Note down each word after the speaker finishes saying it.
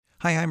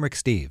Hi, I'm Rick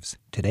Steves.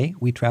 Today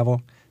we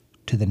travel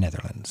to the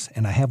Netherlands,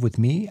 and I have with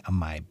me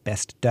my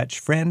best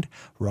Dutch friend,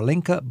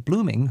 Rolinka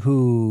Blooming,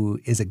 who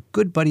is a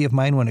good buddy of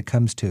mine when it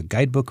comes to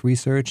guidebook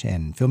research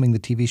and filming the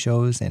TV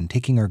shows and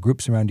taking our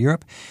groups around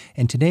Europe.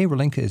 And today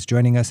Rolinka is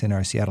joining us in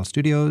our Seattle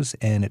studios,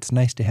 and it's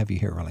nice to have you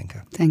here,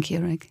 Rolinka. Thank you,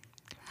 Rick.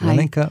 Hi.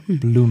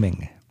 Rolinka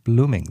Blooming.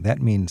 Blooming,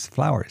 that means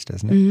flowers,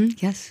 doesn't it?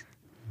 Mm-hmm. Yes.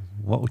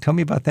 Well, tell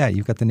me about that.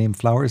 You've got the name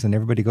Flowers, and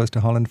everybody goes to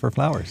Holland for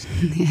flowers.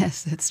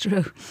 Yes, that's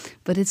true.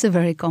 But it's a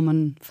very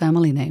common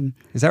family name.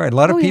 Is that right? A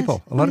lot of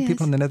people. Yes. A lot of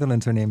people in the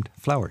Netherlands are named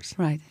Flowers.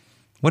 Right.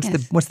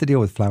 What's the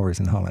deal with flowers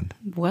in Holland?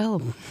 Well,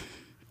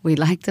 we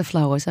like the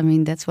flowers. I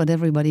mean, that's what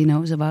everybody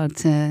knows about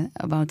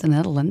the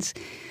Netherlands.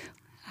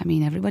 I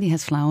mean, everybody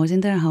has flowers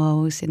in their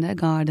house, in their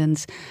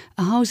gardens.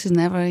 A house is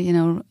never,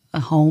 a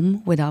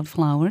home without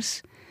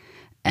flowers.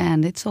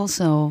 And it's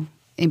also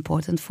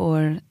important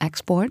for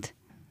export.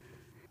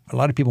 A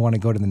lot of people want to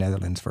go to the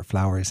Netherlands for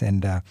flowers,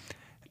 and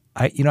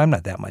I'm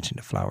not that much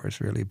into flowers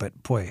really.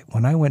 But boy,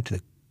 when I went to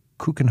the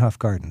Keukenhof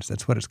Gardens,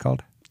 that's what it's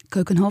called.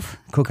 Keukenhof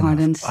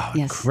Gardens. Oh,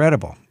 yes.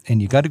 Incredible!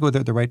 And you got to go there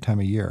at the right time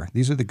of year.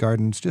 These are the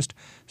gardens just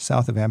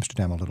south of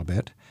Amsterdam a little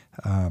bit.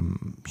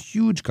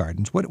 Huge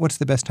gardens. What's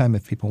the best time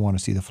if people want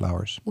to see the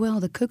flowers? Well,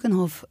 the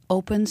Keukenhof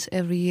opens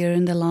every year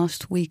in the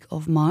last week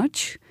of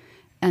March,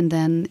 and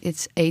then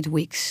it's 8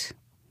 weeks.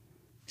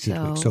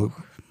 So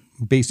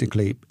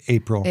basically,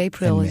 April and May.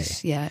 April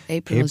is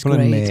April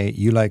great. and May,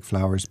 you like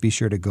flowers. Be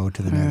sure to go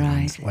to the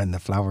Netherlands Right. when the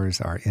flowers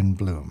are in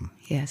bloom.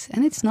 Yes,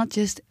 and it's not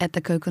just at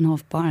the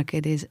Keukenhof Park.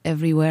 It is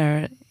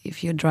everywhere.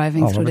 If you're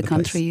driving All through over the the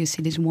country, place. you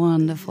see these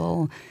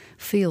wonderful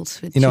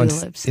fields with In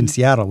tulips. in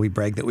Seattle, we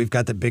brag that we've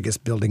got the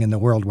biggest building in the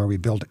world where we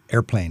build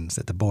airplanes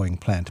at the Boeing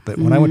plant. But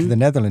when I went to the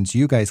Netherlands,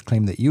 you guys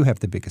claim that you have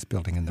the biggest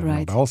building in the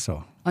world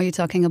also. Are you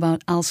talking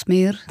about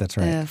Aalsmeer? That's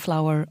right. The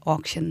flower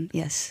auction,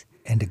 yes.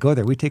 And to go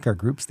there, we take our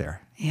groups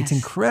there. Yes. It's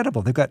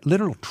incredible. They've got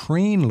literal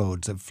train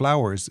loads of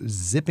flowers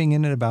zipping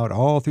in and about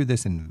all through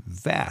this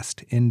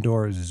vast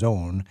indoor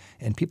zone.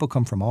 And people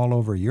come from all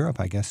over Europe,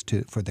 I guess,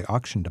 for the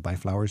auction to buy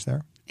flowers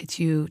there. It's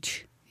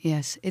huge.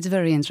 Yes, it's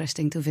very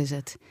interesting to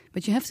visit.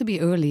 But you have to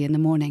be early in the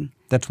morning.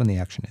 That's when the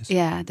action is.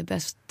 Yeah, the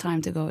best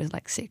time to go is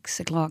like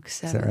 6 o'clock,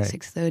 7, right?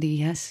 6:30,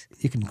 yes.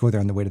 You can go there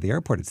on the way to the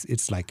airport.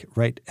 It's like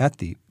right at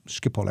the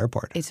Schiphol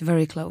airport. It's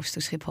very close to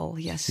Schiphol,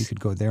 yes. You could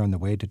go there on the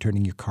way to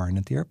turning your car in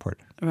at the airport.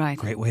 Right.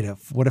 Great way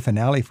what a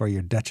finale for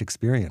your Dutch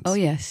experience. Oh,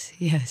 yes,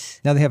 yes.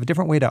 Now, they have a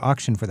different way to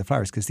auction for the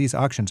flowers because these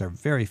auctions are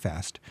very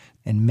fast.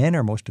 And men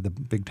are most of the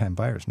big-time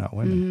buyers, not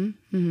women.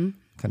 Mm-hmm, mm-hmm.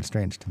 Kind of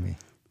strange to me.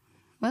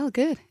 Well,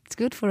 good. It's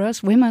good for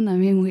us women. I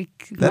mean,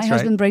 my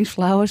husband right. brings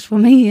flowers for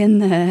me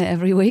in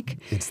every week.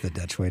 It's the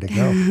Dutch way to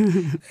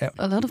go.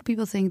 A lot of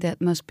people think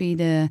that must be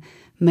the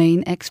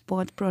main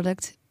export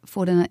product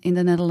in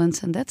the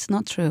Netherlands, and that's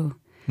not true.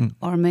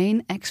 Our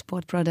main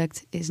export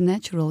product is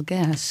natural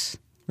gas.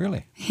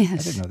 Really? Yes.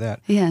 I didn't know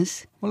that.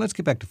 Yes. Well, let's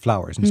get back to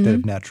flowers instead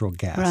of natural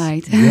gas.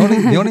 Right.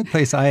 The only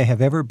place I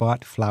have ever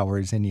bought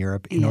flowers in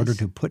Europe in order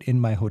to put in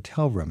my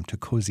hotel room to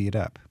cozy it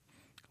up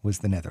was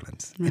the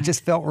Netherlands. Right. It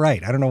just felt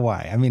right. I don't know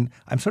why. I mean,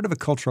 I'm sort of a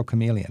cultural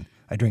chameleon.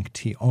 I drink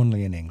tea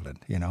only in England,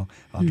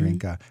 I'll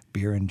drink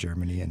beer in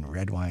Germany and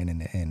red wine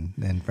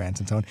in France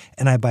and so on.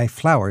 And I buy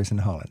flowers in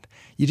Holland.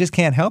 You just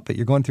can't help it.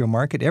 You're going through a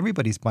market.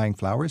 Everybody's buying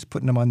flowers,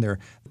 putting them on their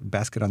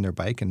basket on their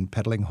bike and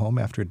pedaling home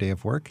after a day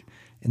of work.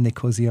 And they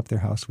cozy up their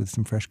house with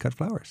some fresh cut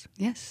flowers.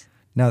 Yes.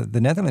 Now, the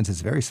Netherlands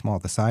is very small,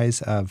 the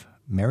size of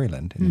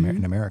Maryland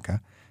in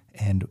America.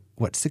 And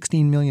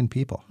 16 million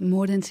people?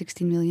 More than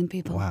 16 million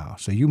people. Wow.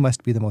 So you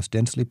must be the most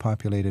densely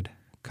populated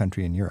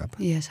country in Europe.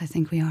 Yes, I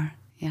think we are.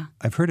 Yeah.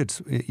 I've heard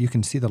you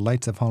can see the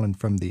lights of Holland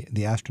from the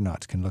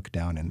astronauts can look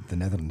down and the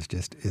Netherlands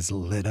just is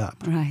lit up.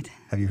 Right.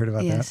 Have you heard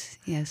about that? Yes,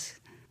 yes.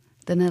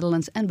 The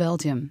Netherlands and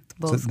Belgium,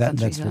 both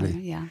countries that's really,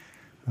 yeah.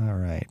 All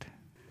right.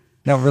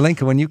 Now,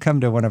 Rolinka, when you come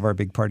to one of our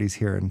big parties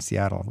here in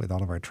Seattle with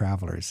all of our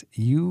travelers,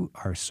 you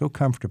are so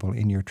comfortable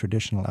in your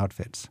traditional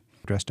outfits,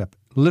 dressed up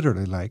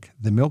literally like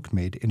the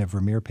milkmaid in a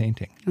Vermeer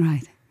painting.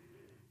 Right.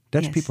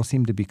 Dutch people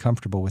seem to be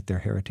comfortable with their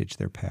heritage,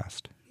 their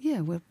past. Yeah,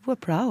 we're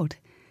proud.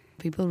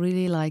 People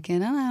really like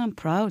it, and I'm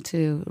proud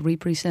to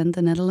represent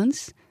the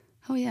Netherlands.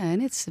 Oh, yeah,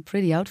 and it's a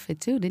pretty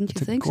outfit, too, didn't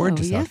you think so? It's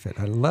a gorgeous outfit.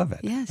 I love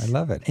it. Yes. I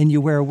love it. And you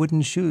wear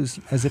wooden shoes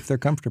as if they're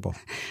comfortable.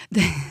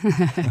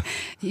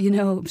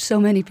 So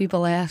many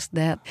people ask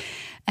that.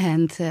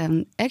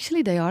 And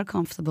actually, they are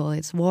comfortable.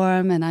 It's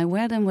warm, and I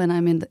wear them when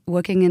I'm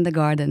working in the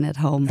garden at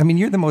home. I mean,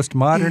 you're the most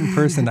modern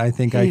person I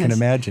think I can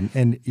imagine.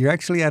 And you're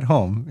actually at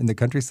home in the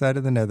countryside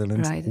of the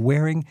Netherlands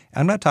wearing,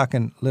 I'm not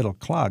talking little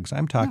clogs.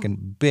 I'm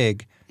talking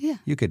big. Yeah.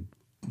 You could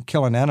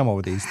kill an animal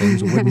with these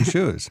things, wooden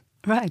shoes.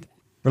 Right.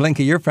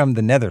 Rolinka, you're from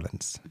the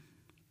Netherlands,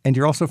 and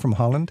you're also from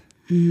Holland?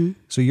 Mm-hmm.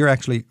 So you're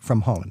actually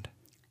from Holland?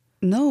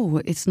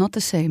 No, it's not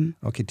the same.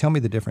 Okay, tell me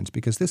the difference,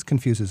 because this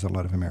confuses a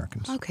lot of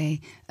Americans.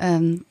 Okay.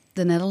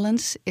 The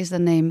Netherlands is the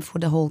name for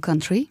the whole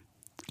country.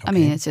 Okay. I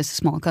mean, it's just a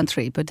small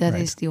country, but that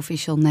is the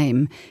official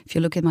name. If you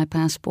look at my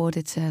passport,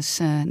 it says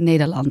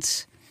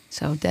Nederlands.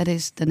 So that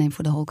is the name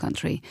for the whole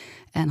country.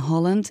 And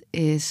Holland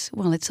is,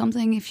 well, it's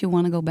something, if you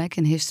want to go back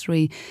in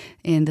history,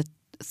 in the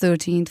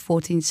 13th,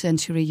 14th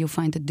century, you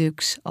find the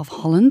Dukes of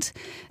Holland.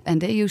 And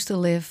they used to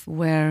live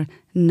where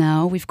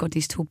now we've got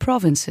these two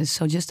provinces.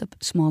 So just a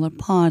smaller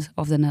part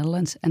of the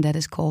Netherlands, and that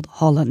is called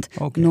Holland.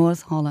 Okay.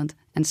 North Holland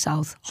and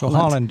South So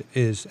Holland. Holland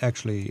is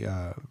actually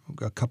a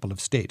couple of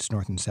states,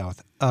 north and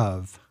south,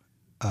 of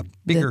a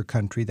bigger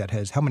country that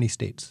has how many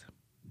states?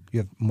 You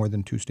have more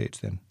than 2 states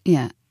then?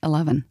 Yeah,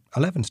 11.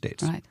 11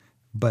 states. Right.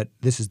 But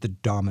this is the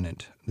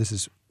dominant. This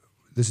is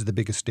the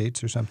biggest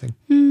states or something?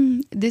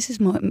 This is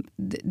more.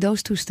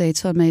 Those 2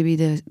 states are maybe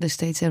the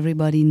states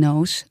everybody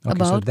knows Okay,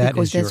 about, so that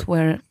because is that's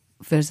where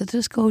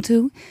visitors go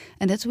to,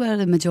 and that's where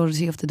the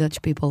majority of the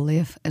Dutch people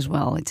live as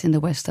well. It's in the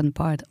western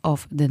part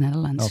of the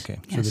Netherlands. Okay,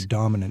 so Yes.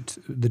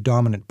 the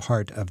dominant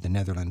part of the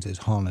Netherlands is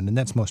Holland, and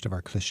that's most of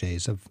our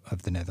cliches of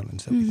the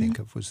Netherlands that we think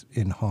of was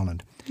in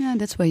Holland. Yeah,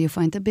 that's where you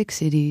find the big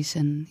cities,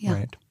 and yeah.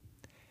 Right.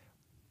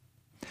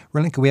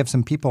 Relinka, we have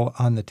some people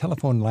on the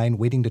telephone line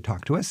waiting to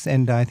talk to us,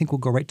 and I think we'll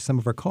go right to some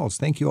of our calls.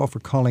 Thank you all for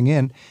calling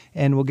in,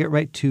 and we'll get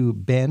right to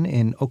Ben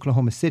in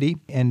Oklahoma City.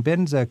 And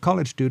Ben's a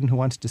college student who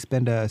wants to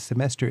spend a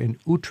semester in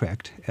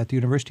Utrecht at the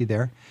university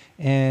there.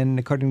 And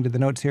according to the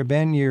notes here,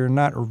 Ben, you're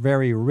not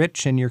very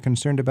rich and you're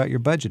concerned about your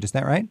budget. Is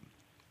that right?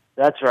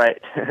 That's right.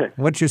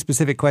 What's your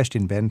specific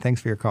question, Ben? Thanks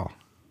for your call.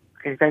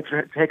 Okay, thanks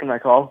for taking my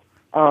call.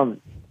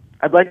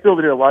 I'd like to be able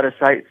to do a lot of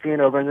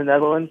sightseeing over in the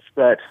Netherlands,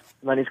 but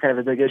money's kind of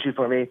a big issue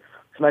for me.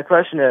 So my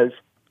question is,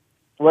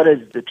 what is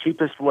the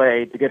cheapest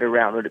way to get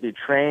around? Would it be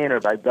train or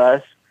by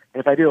bus? And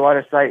if I do a lot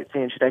of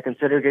sightseeing, should I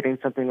consider getting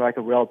something like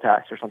a rail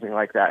pass or something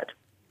like that?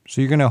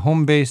 So you're going to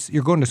home base,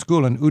 you're going to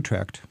school in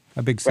Utrecht,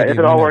 a big city. Right, if in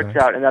it the all works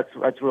Netherlands. out,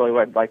 and that's really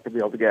what I'd like to be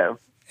able to go.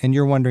 And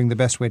you're wondering the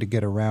best way to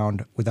get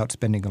around without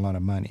spending a lot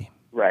of money.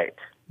 Right.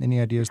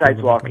 Any ideas? Besides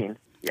there, Relinka? walking.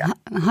 Yeah.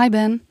 Hi,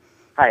 Ben.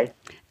 Hi.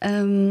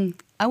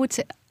 I would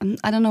say,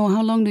 I don't know,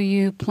 how long do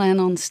you plan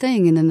on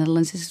staying in the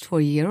Netherlands? Is it for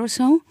a year or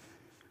so?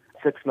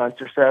 6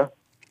 months or so.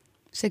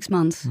 6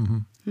 months.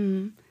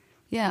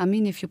 Yeah, I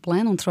mean, if you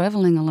plan on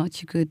traveling a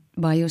lot, you could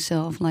buy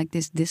yourself like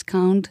this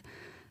discount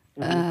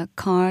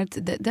card.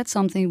 That's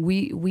something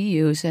we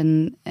use,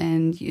 and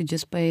you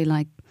just pay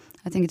like,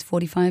 I think it's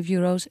 45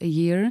 euros a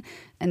year,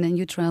 and then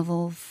you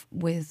travel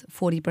with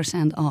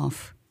 40%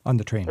 off. On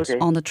the trains. Okay.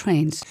 On the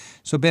trains.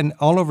 So Ben,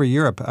 all over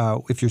Europe,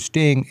 if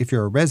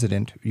you're a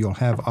resident, you'll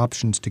have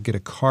options to get a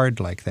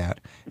card like that,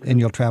 and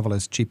you'll travel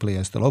as cheaply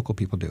as the local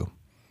people do.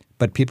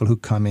 But people who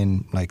come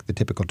in, like the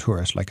typical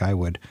tourist, like I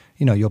would,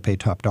 you'll pay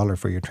top dollar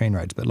for your train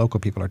rides. But local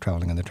people are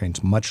traveling on the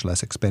trains much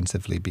less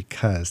expensively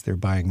because they're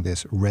buying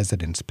this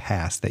residence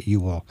pass that you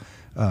will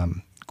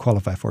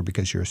qualify for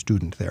because you're a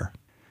student there.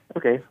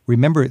 Okay.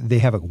 Remember, they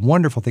have a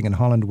wonderful thing in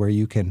Holland where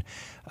you can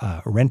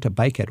rent a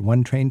bike at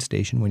one train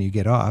station when you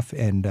get off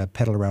and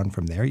pedal around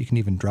from there. You can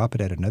even drop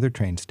it at another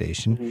train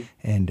station,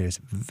 and there's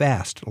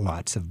vast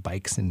lots of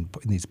bikes in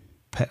these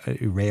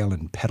rail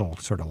and pedal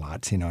sort of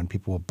lots, and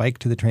people will bike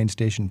to the train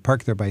station,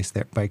 park their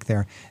bike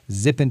there,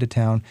 zip into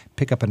town,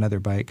 pick up another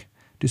bike.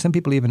 Do some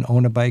people even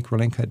own a bike,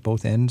 Relinka, at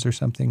both ends or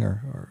something?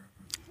 Or?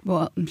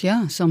 Well,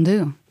 yeah, some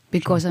do.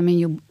 Because, I mean,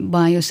 you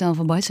buy yourself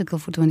a bicycle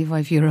for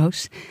 25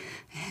 euros.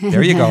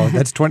 There you go.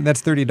 That's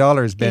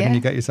 $30, Ben, Yeah. and you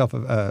got yourself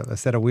a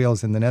set of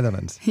wheels in the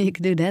Netherlands. You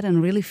could do that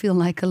and really feel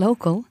like a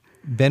local.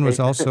 Ben was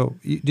also...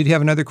 Did you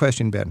have another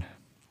question, Ben?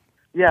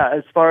 Yeah,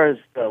 as far as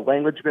the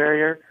language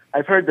barrier,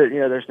 I've heard that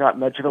there's not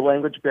much of a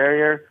language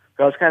barrier.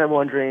 But I was kind of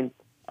wondering,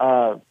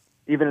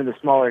 even in the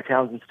smaller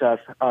towns and stuff,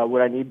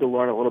 would I need to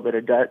learn a little bit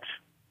of Dutch?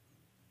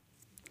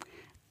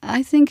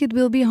 I think it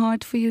will be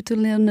hard for you to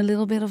learn a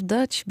little bit of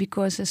Dutch,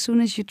 because as soon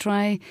as you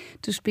try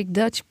to speak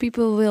Dutch,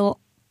 people will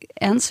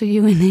answer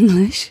you in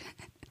English.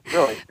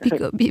 Really?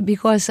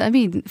 Because, I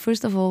mean,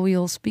 first of all, we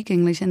all speak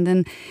English, and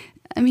then,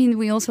 I mean,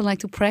 we also like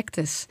to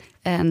practice.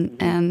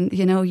 And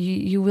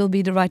you will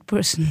be the right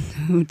person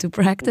to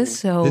practice.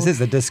 So This is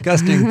the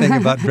disgusting thing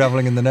about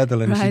traveling in the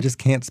Netherlands. You Right. just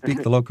can't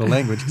speak the local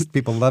language because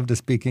people love to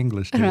speak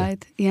English. Too.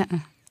 Right, yeah.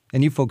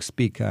 And you folks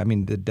speak,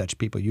 the Dutch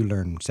people, you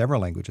learn several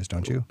languages,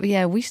 don't you?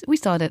 Yeah, we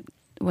started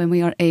when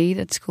we are 8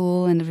 at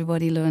school, and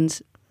everybody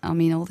learns. I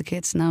mean, all the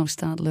kids now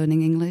start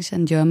learning English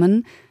and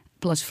German,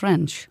 plus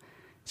French.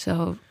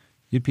 So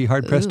You'd be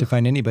hard-pressed to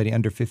find anybody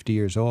under 50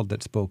 years old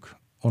that spoke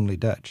only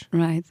Dutch.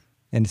 right,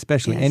 And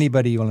especially Yes.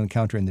 anybody you will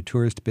encounter in the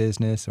tourist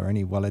business or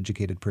any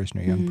well-educated person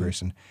or young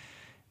person,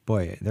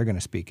 boy, they're going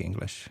to speak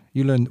English.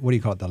 You learn, what do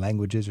you call it, the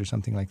languages or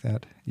something like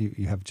that?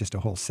 You have just a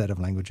whole set of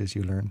languages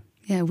you learn.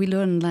 yeah, we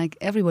learn, like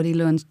everybody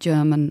learns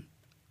German,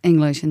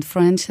 English, and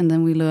French, and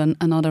then we learn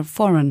another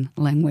foreign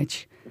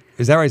language.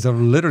 Is that right? So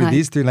literally Right.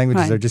 these 3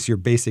 languages Right. are just your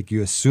basic,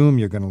 you assume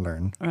you're going to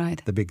learn,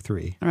 Right, the big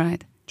 3,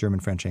 right, German,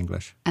 French,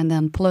 English. and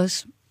then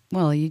plus,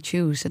 well, you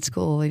choose at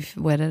school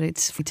whether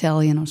it's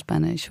Italian or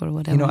Spanish or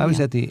whatever. I was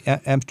yeah. at the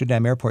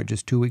Amsterdam airport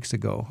just 2 weeks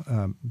ago,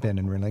 Ben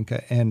and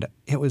Relinka, and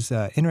it was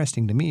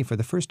interesting to me. For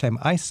the first time,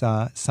 I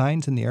saw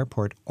signs in the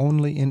airport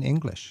only in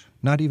English,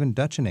 not even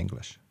Dutch and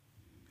English.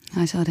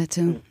 I saw that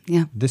too.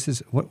 Yeah.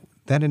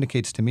 that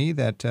indicates to me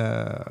that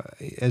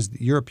as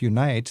Europe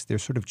unites, they're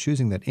sort of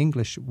choosing that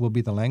English will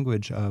be the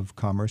language of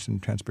commerce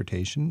and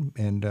transportation,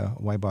 and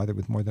why bother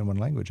with more than one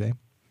language, eh?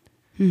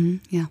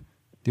 Yeah.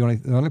 The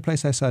only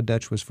place I saw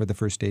Dutch was for the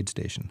first aid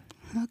station.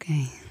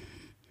 Okay.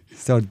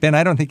 So, Ben,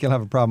 I don't think you'll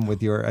have a problem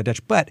with your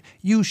Dutch, but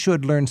you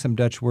should learn some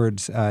Dutch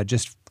words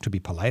just to be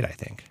polite, I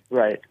think.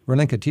 Right.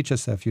 Rolinka, teach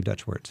us a few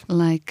Dutch words.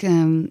 Like,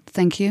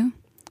 thank you.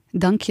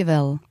 Dank je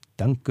wel.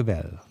 Dank u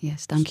wel.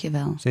 Yes, dank je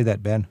wel. Say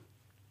that, Ben.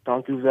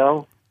 Dank u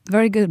wel.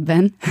 Very good,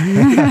 Ben.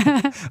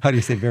 How do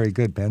you say very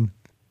good, Ben?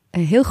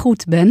 Heel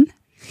goed, Ben.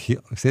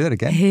 Say that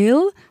again.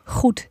 Heel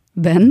goed,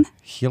 Ben.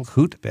 Heel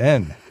goed,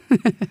 Ben.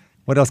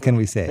 What else can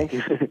we say? Thank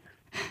you.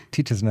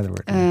 Teach us another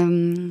word.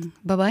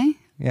 Bye-bye.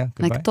 Yeah,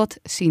 goodbye. Like tot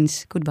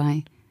ziens,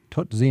 goodbye.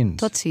 Tot ziens.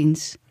 Tot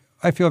ziens.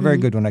 I feel very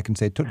good when I can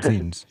say tot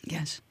ziens.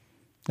 Yes.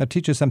 Now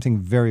teach us something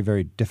very,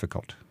 very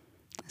difficult.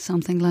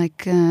 Something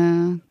like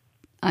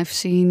I've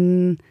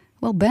seen...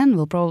 Well, Ben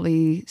will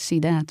probably see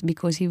that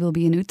because he will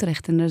be in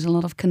Utrecht and there's a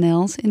lot of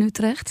canals in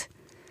Utrecht.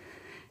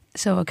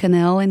 So a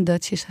canal in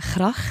Dutch is a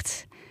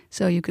gracht.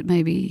 So you could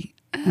maybe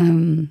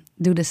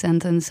do the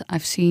sentence,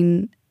 I've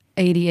seen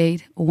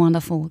 88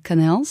 wonderful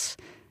canals.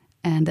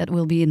 And that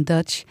will be in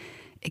Dutch.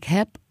 Ik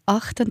heb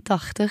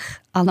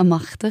 88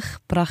 allemachtig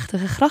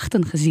prachtige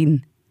grachten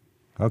gezien.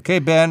 Okay,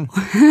 Ben.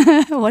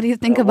 What do you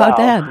think about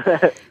that?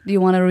 Do you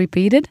want to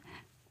repeat it?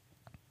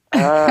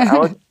 I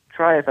would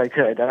try if I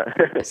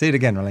could. Say it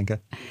again, Rolinka.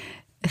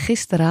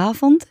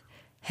 Gisteravond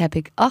heb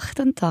ik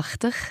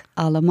 88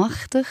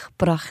 allemachtig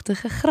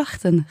prachtige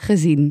grachten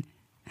gezien.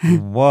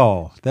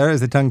 Whoa, there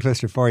is a tongue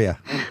twister for you.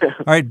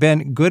 All right,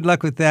 Ben, good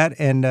luck with that.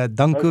 And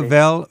dank u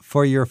wel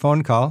for your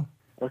phone call.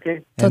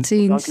 Okay. Tot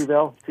ziens. Dank u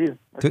wel. See you.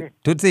 Okay.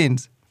 Tot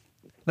ziens.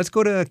 Let's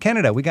go to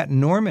Canada. We got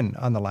Norman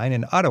on the line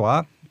in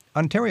Ottawa,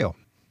 Ontario.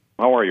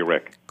 How are you,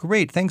 Rick?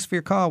 Great. Thanks for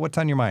your call. What's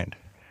on your mind?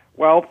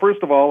 Well,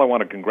 first of all, I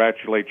want to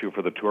congratulate you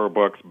for the tour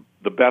books,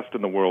 the best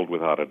in the world,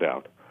 without a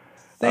doubt.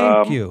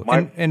 Thank you.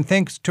 And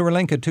thanks to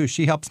Rolinka, too.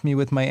 She helps me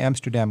with my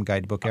Amsterdam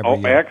guidebook every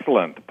year. Oh,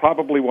 excellent.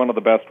 Probably one of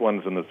the best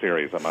ones in the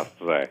series, I must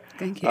say.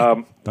 Thank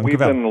you. We've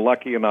been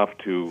lucky enough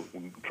to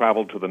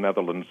travel to the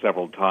Netherlands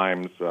several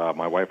times.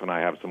 My wife and I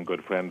have some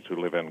good friends who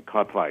live in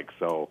Katwijk,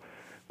 so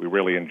we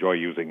really enjoy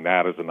using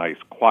that as a nice,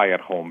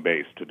 quiet home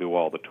base to do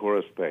all the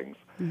tourist things.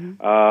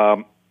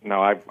 Mm-hmm.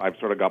 Now, I've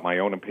sort of got my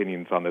own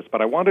opinions on this,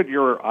 but I wanted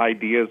your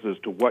ideas as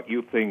to what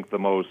you think the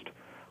most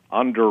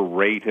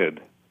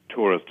underrated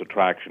tourist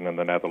attraction in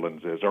the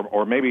Netherlands is,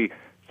 or maybe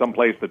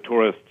someplace that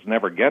tourists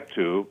never get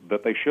to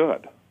that they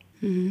should.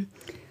 Mm-hmm.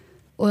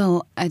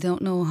 Well, I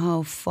don't know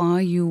how far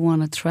you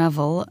want to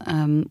travel.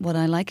 What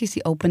I like is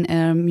the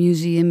open-air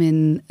museum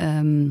in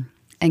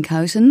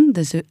Enkhuizen,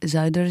 the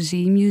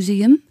Zuiderzee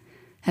Museum.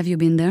 Have you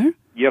been there?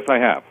 Yes, I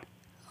have.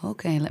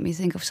 Okay, let me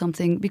think of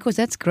something, because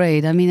that's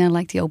great. I mean, I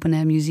like the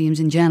open-air museums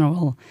in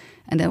general,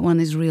 and that one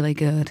is really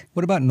good.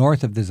 What about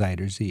north of the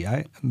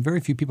Zuiderzee? Very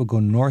few people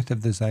go north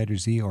of the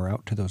Zuiderzee or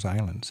out to those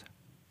islands.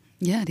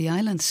 Yeah, the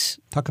islands.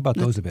 Talk about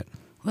those a bit.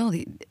 Well,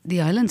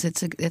 the islands,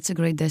 it's a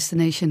great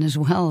destination as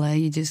well.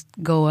 You just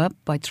go up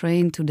by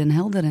train to Den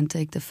Helder and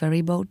take the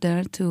ferry boat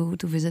there to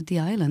visit the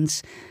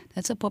islands.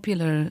 That's a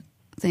popular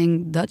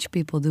thing Dutch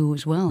people do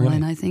as well. Really?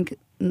 And I think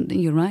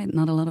you're right,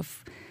 not a lot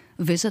of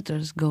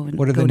visitors go there.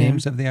 What are the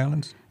names of the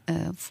islands?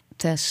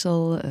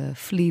 Texel,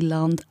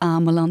 Vlieland,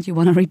 Ameland. You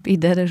want to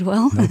repeat that as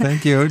well? No,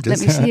 thank you. Let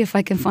me see if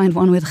I can find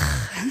one with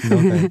No,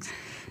 thanks.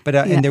 But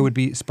and there would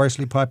be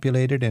sparsely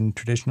populated and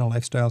traditional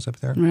lifestyles up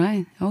there?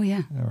 Right. Oh,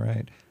 yeah. All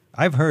right.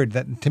 I've heard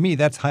that, to me,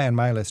 that's high on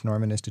my list,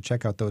 Norman, is to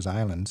check out those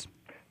islands.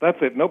 That's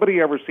it.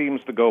 Nobody ever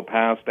seems to go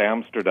past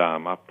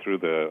Amsterdam up through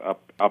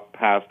up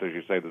past, as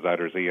you say, the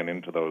Zuiderzee and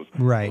into those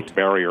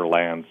barrier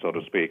lands, so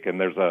to speak. And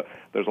there's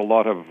a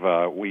lot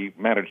of we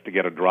managed to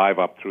get a drive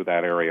up through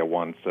that area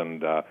once,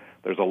 and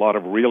there's a lot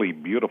of really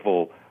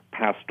beautiful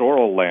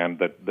pastoral land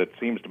that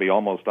seems to be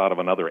almost out of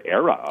another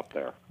era up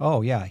there.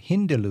 Oh yeah,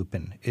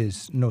 Hindelupen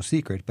is no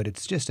secret, but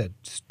it's just a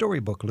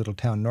storybook little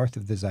town north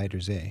of the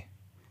Zuiderzee.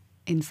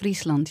 In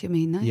Friesland, you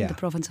mean? Yeah. In the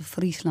province of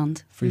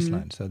Friesland.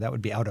 Friesland, so that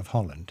would be out of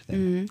Holland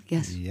then.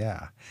 Yes.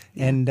 Yeah.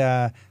 And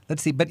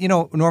let's see, but you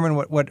know, Norman,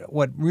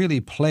 what really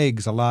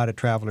plagues a lot of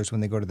travelers when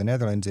they go to the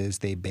Netherlands is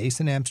they base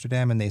in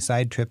Amsterdam and they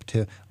side trip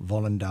to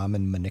Volendam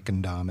and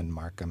Monnikendam and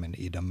Markham and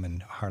Edam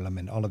and Haarlem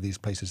and all of these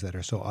places that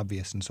are so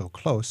obvious and so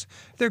close.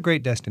 They're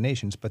great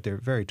destinations, but they're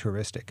very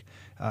touristic.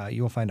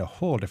 You'll find a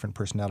whole different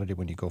personality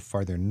when you go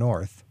farther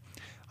north.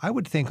 I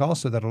would think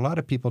also that a lot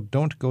of people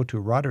don't go to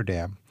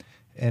Rotterdam.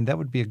 And that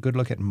would be a good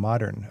look at a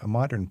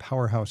modern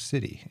powerhouse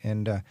city.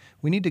 And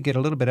we need to get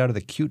a little bit out of the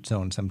cute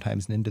zone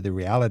sometimes and into the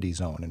reality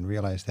zone and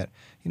realize that,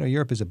 you know,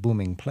 Europe is a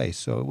booming place.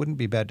 So it wouldn't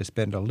be bad to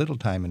spend a little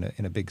time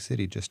in a big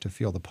city just to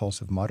feel the pulse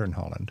of modern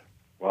Holland.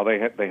 Well,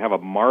 they have a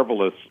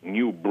marvelous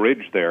new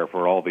bridge there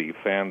for all the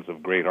fans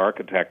of great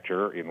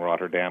architecture in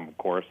Rotterdam, of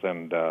course,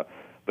 and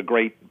the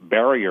great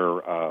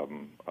barrier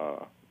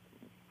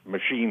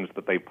machines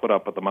that they put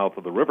up at the mouth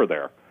of the river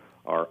there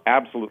are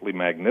absolutely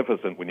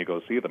magnificent when you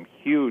go see them.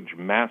 Huge,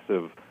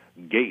 massive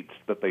gates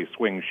that they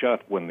swing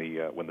shut when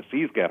the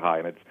seas get high,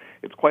 and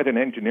it's quite an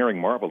engineering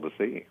marvel to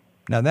see.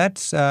 Now,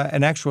 that's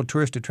an actual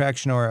tourist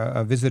attraction or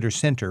a visitor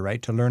center,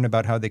 right, to learn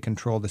about how they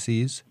control the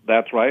seas?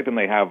 That's right, and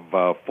they have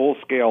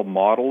full-scale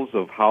models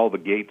of how the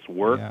gates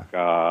work.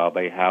 Yeah.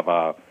 They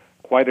have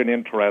quite an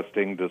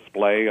interesting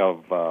display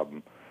of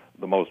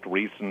the most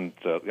recent,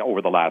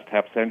 over the last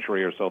half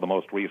century or so, the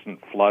most recent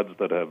floods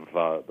that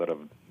have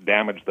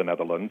damaged the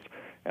Netherlands,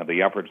 and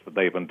the efforts that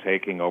they've been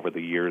taking over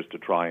the years to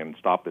try and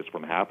stop this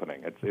from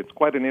happening. It's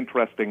quite an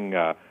interesting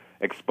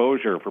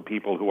exposure for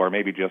people who are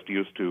maybe just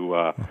used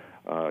to,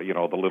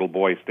 the little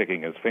boy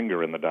sticking his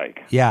finger in the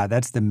dike. Yeah,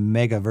 that's the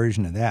mega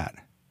version of that.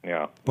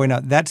 Yeah. Boy,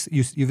 now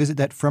you visit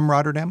that from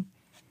Rotterdam?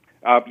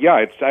 Yeah,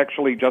 it's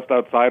actually just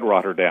outside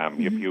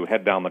Rotterdam. If you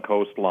head down the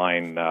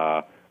coastline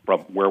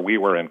from where we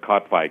were in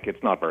Katwijk,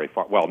 it's not very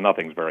far. Well,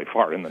 nothing's very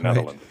far in the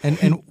Netherlands.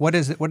 And what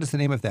is the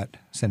name of that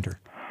center?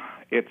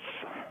 It's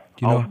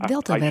Do you know?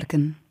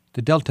 Deltawerken.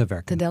 The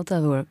Deltawerken. The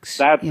Delta Works.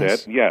 That's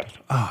yes. it. Yes.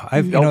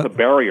 Delta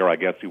Barrier, I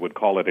guess you would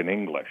call it in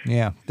English.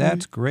 Yeah,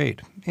 that's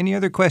great. Any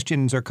other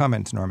questions or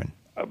comments, Norman?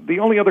 The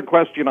only other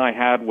question I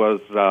had was,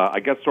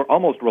 I guess,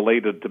 almost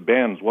related to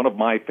Ben's. One of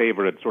my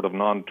favorite sort of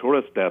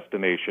non-tourist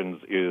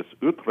destinations is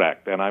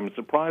Utrecht, and I'm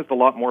surprised a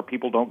lot more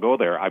people don't go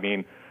there. I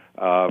mean,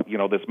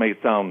 this may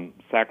sound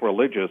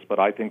sacrilegious, but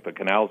I think the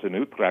canals in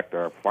Utrecht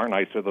are far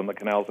nicer than the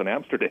canals in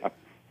Amsterdam.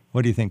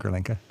 What do you think,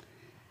 Erlinka?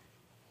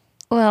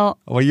 Well,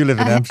 you live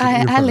in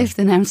Amsterdam. I lived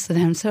in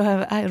Amsterdam,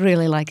 so I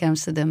really like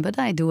Amsterdam. But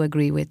I do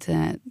agree with,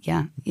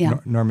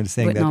 Norman is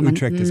saying with that Norman.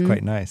 Utrecht is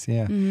quite nice.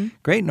 Yeah,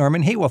 Great,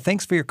 Norman. Hey, well,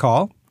 thanks for your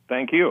call.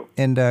 Thank you.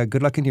 And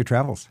good luck in your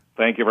travels.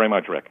 Thank you very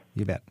much, Rick.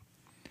 You bet.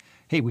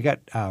 Hey, we got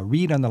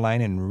Reed on the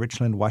line in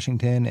Richland,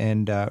 Washington.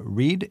 And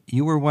Reed,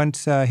 you were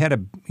once had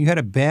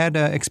a bad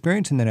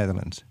experience in the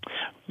Netherlands.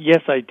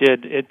 Yes, I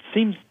did. It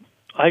seems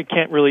I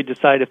can't really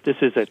decide if this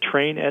is a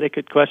train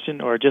etiquette question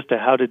or just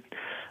how to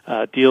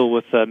deal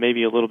with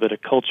maybe a little bit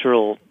of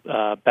cultural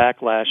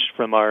backlash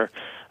from our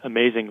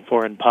amazing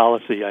foreign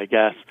policy, I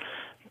guess.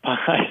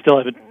 I still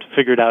haven't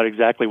figured out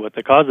exactly what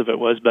the cause of it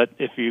was, but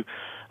if you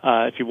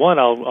want,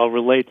 I'll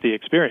relate the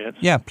experience.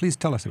 Yeah, please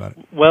tell us about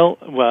it. Well,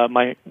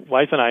 my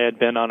wife and I had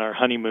been on our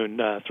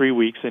honeymoon 3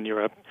 weeks in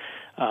Europe.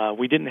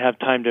 We didn't have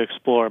time to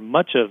explore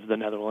much of the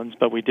Netherlands,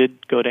 but we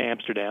did go to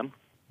Amsterdam,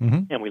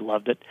 and we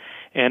loved it.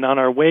 And on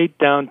our way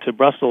down to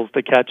Brussels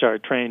to catch our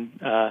train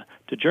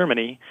to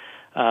Germany,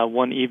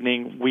 one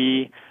evening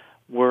we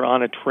were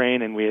on a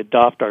train and we had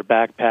doffed our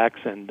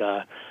backpacks and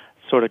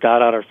sort of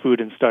got out our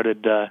food and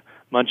started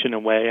munching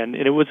away. And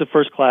it was a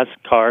first-class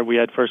car. We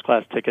had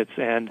first-class tickets,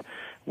 and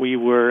we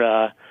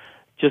were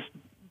just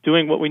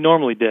doing what we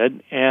normally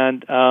did.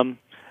 And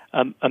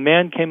a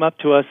man came up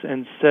to us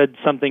and said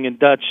something in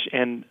Dutch,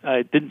 and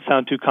it didn't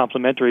sound too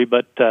complimentary,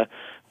 but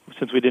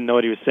since we didn't know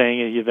what he was saying,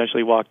 he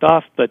eventually walked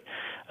off. But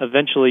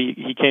eventually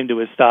he came to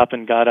his stop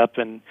and got up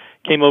and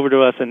came over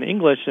to us in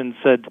English and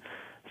said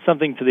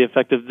something to the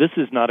effect of, "This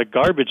is not a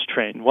garbage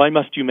train. Why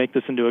must you make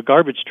this into a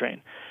garbage train?"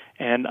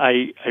 And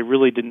I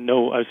really didn't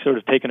know. I was sort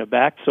of taken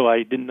aback, so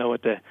I didn't know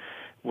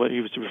what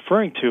he was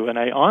referring to. And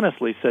I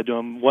honestly said to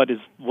him, "What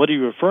are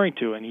you referring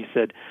to?" And he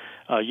said,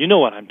 "You know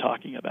what I'm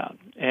talking about."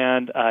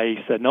 And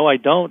I said, "No, I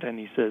don't." And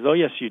he says, "Oh,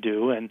 yes, you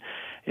do."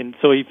 And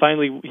so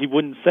he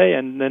wouldn't say,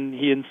 and then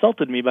he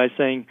insulted me by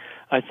saying,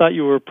 "I thought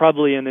you were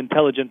probably an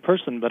intelligent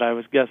person, but I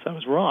was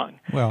wrong."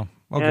 Well,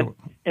 okay.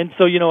 And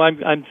so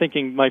I'm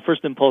thinking my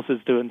first impulse is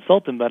to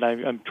insult him, but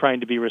I'm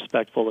trying to be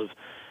respectful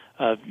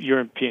of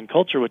European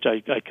culture, which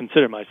I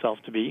consider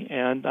myself to be.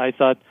 And I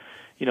thought,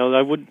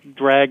 I wouldn't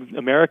drag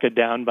America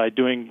down by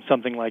doing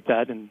something like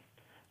that in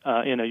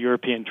a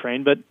European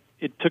train. But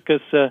it took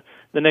us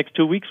the next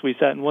 2 weeks. We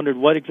sat and wondered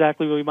what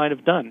exactly we might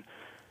have done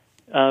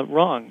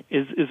wrong.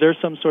 Is there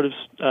some sort of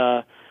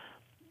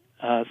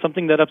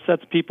something that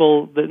upsets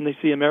people when they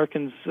see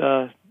Americans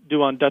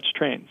do on Dutch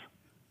trains?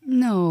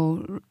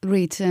 No,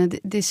 Reed,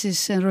 this is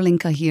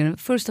Rolinka here.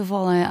 First of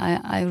all,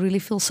 I really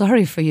feel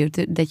sorry for you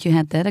that you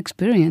had that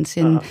experience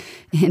in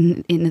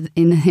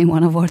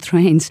one of our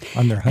trains.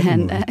 On their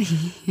honeymoon.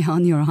 And,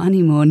 on your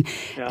honeymoon.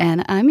 Yeah.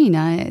 And I mean,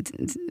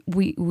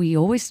 we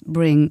always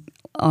bring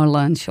our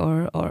lunch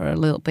or a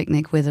little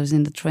picnic with us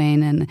in the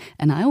train,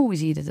 and I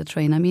always eat at the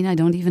train. I mean, I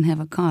don't even have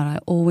a car. I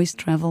always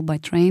travel by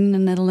train in the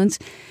Netherlands,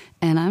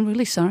 and I'm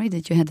really sorry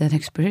that you had that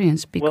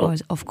experience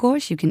because, of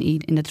course, you can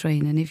eat in the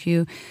train, and if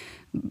you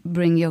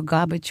bring your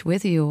garbage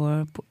with you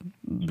or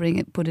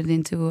put it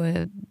into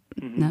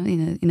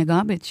in a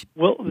garbage.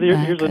 Well,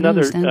 here's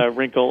another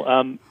wrinkle.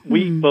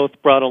 We both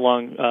brought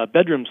along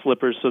bedroom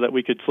slippers so that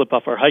we could slip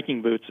off our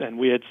hiking boots, and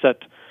we had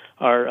set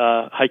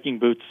our hiking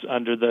boots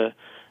under the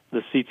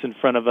seats in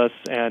front of us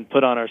and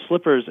put on our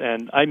slippers,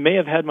 and I may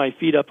have had my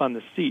feet up on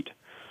the seat.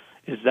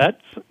 Is that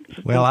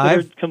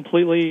considered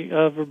completely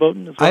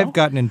verboten as well? I've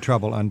gotten in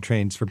trouble on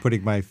trains for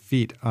putting my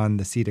feet on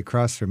the seat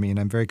across from me, and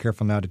I'm very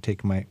careful now to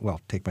take my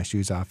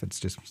shoes off. It's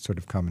just sort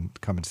of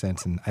common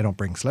sense, and I don't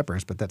bring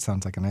slippers, but that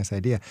sounds like a nice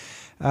idea.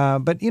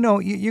 But, you're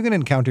going to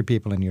encounter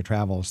people in your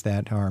travels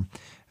that are,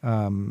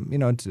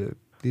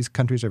 these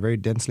countries are very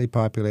densely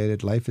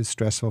populated. Life is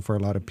stressful for a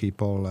lot of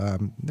people.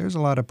 There's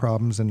a lot of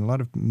problems and a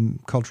lot of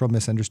cultural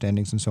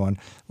misunderstandings and so on.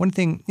 One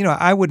thing,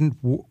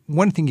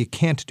 one thing you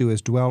can't do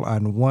is dwell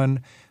on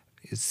one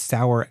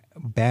sour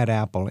bad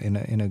apple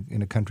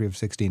in a country of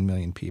 16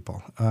 million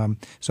people.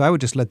 So I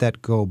would just let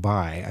that go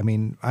by. I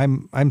mean,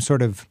 I'm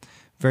sort of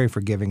very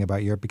forgiving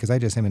about Europe because I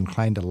just am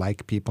inclined to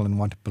like people and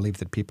want to believe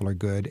that people are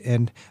good.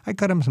 And I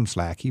cut him some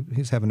slack.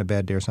 He's having a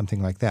bad day or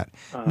something like that.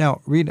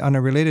 Now, on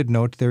a related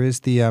note, there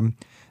is the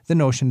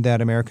notion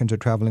that Americans are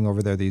traveling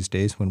over there these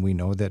days when we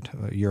know that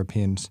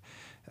Europeans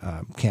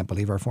can't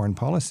believe our foreign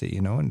policy,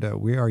 and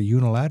we are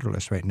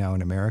unilateralists right now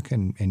in America,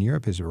 and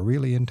Europe is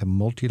really into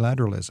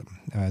multilateralism.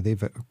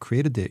 They've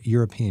created the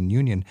European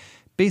Union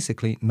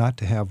basically not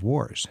to have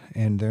wars,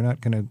 and they're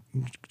not going to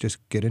just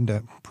get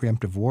into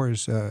preemptive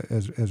wars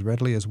as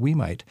readily as we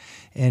might.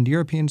 And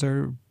Europeans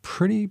are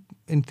pretty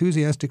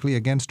enthusiastically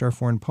against our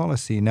foreign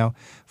policy. Now,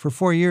 for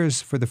 4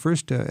 years, for the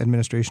first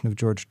administration of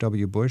George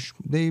W. Bush,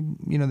 they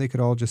could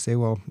all just say,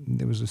 well,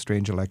 it was a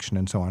strange election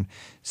and so on.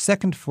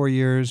 Second 4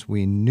 years,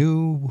 we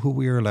knew who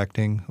we were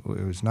electing.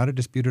 It was not a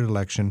disputed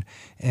election,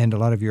 and a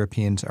lot of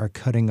Europeans are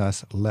cutting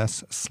us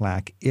less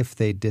slack if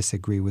they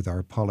disagree with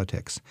our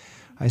politics.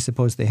 I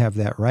suppose they have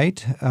that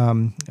right.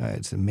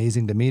 It's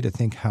amazing to me to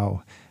think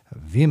how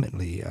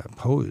vehemently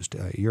opposed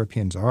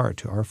Europeans are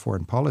to our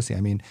foreign policy.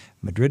 I mean,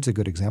 Madrid's a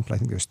good example. I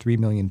think there's 3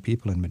 million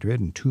people in Madrid,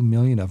 and 2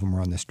 million of them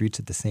are on the streets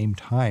at the same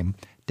time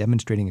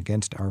demonstrating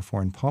against our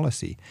foreign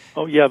policy.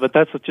 Oh, yeah, but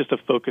that's just a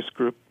focus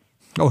group.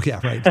 Oh,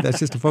 yeah, right. That's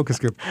just a focus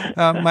group.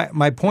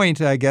 My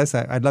point, I guess,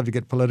 I'd love to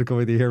get political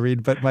with you here,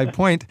 Reed, but my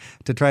point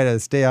to try to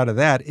stay out of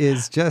that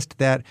is just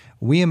that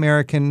we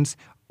Americans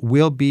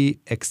will be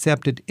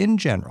accepted in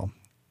general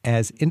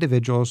as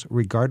individuals,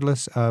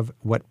 regardless of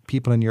what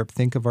people in Europe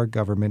think of our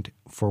government.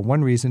 For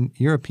one reason,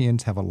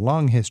 Europeans have a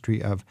long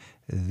history of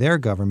their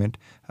government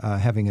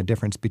having a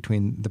difference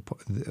between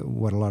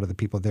what a lot of the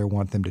people there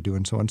want them to do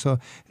and so on. So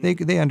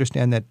they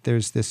understand that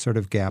there's this sort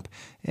of gap.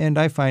 And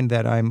I find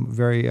that I'm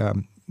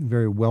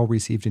very well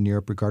received in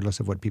Europe, regardless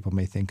of what people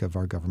may think of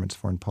our government's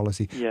foreign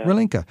policy. Yeah.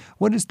 Relinka,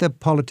 what is the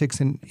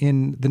politics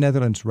in the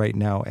Netherlands right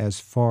now as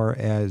far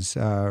as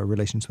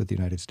relations with the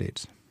United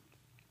States?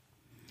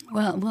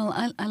 Well,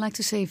 I like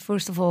to say,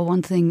 first of all,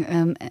 one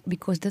thing,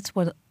 because that's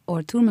what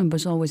our tour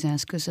members always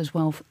ask us as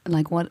well,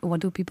 like what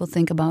do people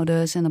think about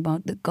us and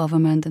about the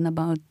government and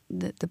about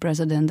the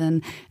president,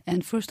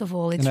 and first of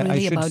all, it's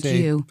really about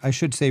you. I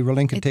should say,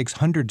 Relinka takes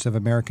hundreds of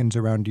Americans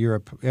around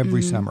Europe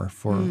every summer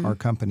for our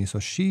company, so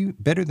she,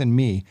 better than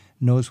me,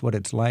 knows what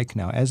it's like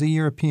now. As a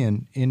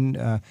European,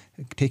 in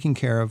taking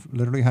care of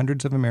literally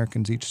hundreds of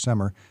Americans each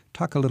summer,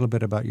 talk a little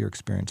bit about your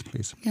experience,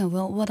 please. Yeah,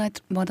 well,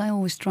 what I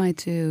always try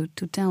to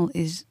tell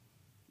is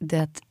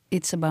that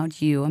it's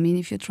about you. I mean,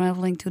 if you're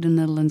traveling to the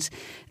Netherlands,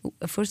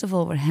 first of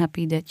all, we're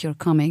happy that you're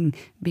coming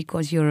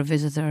because you're a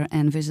visitor,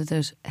 and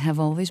visitors have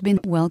always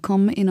been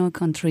welcome in our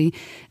country.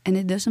 And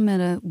it doesn't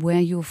matter where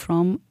you're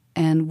from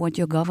and what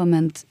your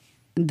government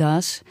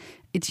does.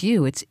 It's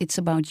you. It's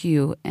about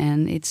you,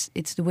 and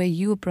it's the way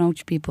you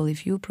approach people.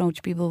 If you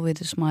approach people with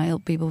a smile,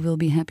 people will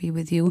be happy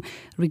with you,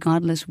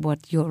 regardless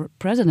what your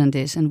president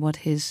is and what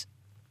his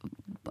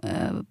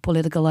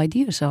political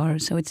ideas are.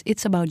 So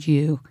it's about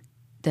you.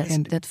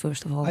 That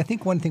first of all. I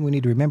think one thing we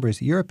need to remember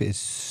is Europe is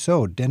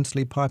so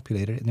densely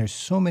populated, and there's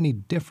so many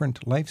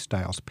different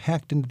lifestyles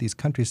packed into these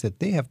countries that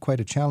they have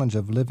quite a challenge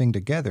of living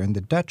together. And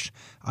the Dutch,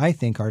 I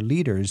think, are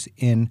leaders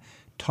in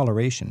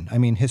toleration. I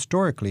mean,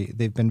 historically,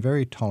 they've been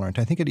very tolerant.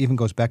 I think it even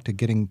goes back to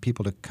getting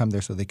people to come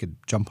there so they could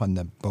jump on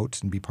the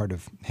boats and be part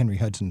of Henry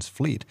Hudson's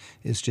fleet.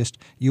 It's just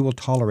you will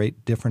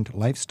tolerate different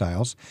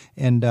lifestyles.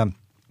 And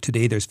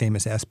today, there's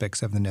famous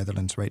aspects of the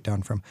Netherlands, right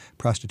down from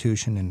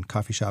prostitution and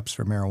coffee shops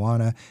for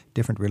marijuana,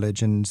 different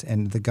religions,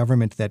 and the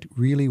government that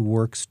really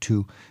works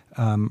to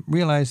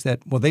realize that,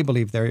 well, they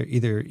believe they're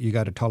either you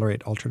got to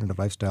tolerate alternative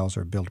lifestyles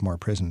or build more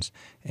prisons.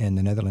 And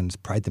the Netherlands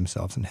pride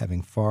themselves in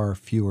having far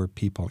fewer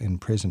people in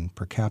prison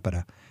per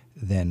capita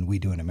than we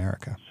do in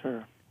America.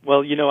 Sure.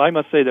 Well, I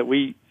must say that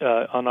we,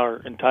 on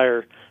our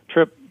entire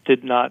trip,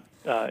 did not,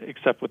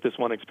 except with this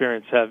one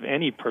experience, have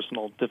any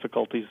personal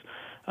difficulties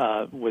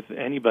with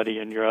anybody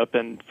in Europe,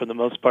 and for the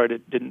most part,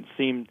 it didn't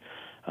seem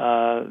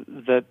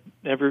that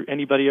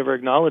anybody ever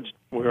acknowledged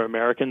we were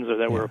Americans or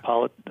that we were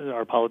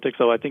our politics.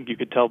 So I think you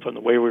could tell from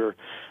the way we were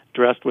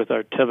dressed with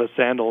our Teva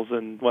sandals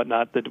and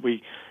whatnot that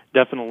we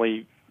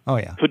definitely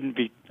couldn't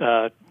be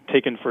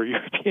taken for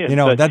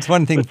Europeans. That's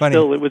one thing funny.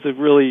 Still, it was a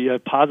really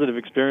positive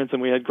experience,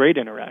 and we had great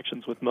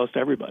interactions with most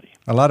everybody.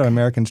 A lot of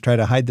Americans try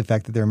to hide the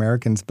fact that they're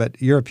Americans,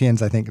 but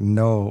Europeans, I think,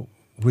 know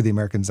who the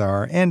Americans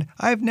are. And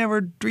I've never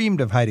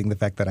dreamed of hiding the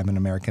fact that I'm an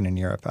American in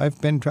Europe.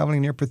 I've been traveling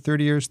in Europe for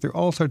 30 years through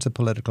all sorts of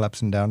political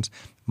ups and downs.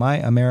 My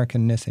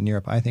Americanness in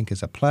Europe, I think,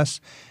 is a plus.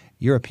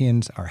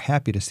 Europeans are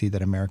happy to see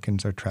that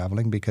Americans are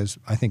traveling because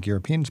I think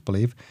Europeans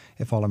believe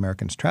if all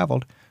Americans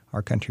traveled,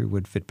 our country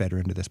would fit better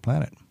into this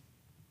planet.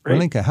 Right.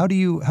 Relinka, how do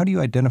you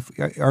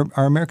identify?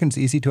 Are Americans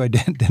easy to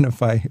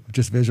identify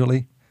just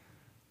visually?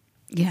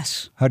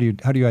 Yes. How do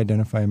you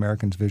identify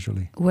Americans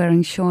visually?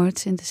 Wearing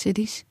shorts in the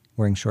cities.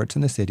 Wearing shorts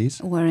in the cities.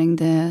 Wearing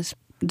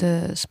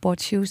the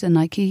sports shoes, the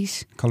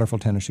Nikes. Colorful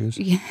tennis shoes.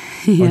 Yeah.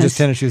 Or Yes. just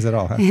tennis shoes at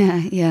all, huh?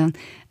 Yeah.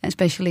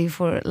 Especially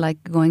for like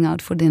going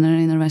out for dinner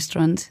in a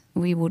restaurant,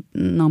 we would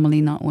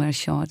normally not wear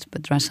shorts,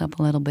 but dress up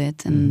a little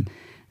bit. And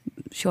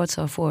shorts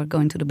are for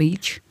going to the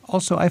beach.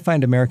 Also, I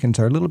find Americans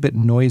are a little bit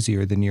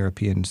noisier than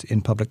Europeans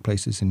in public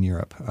places in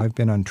Europe. I've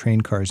been on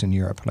train cars in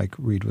Europe, like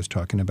Reed was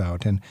talking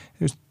about, and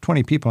there's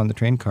 20 people on the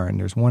train car, and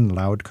there's one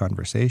loud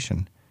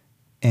conversation.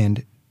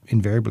 And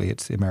invariably,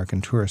 it's the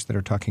American tourists that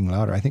are talking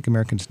louder. I think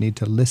Americans need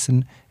to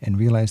listen and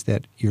realize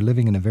that you're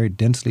living in a very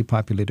densely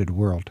populated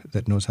world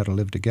that knows how to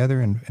live together,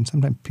 and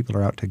sometimes people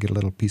are out to get a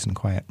little peace and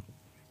quiet.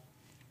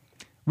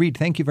 Reed,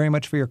 thank you very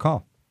much for your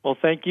call. Well,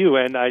 thank you.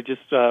 And I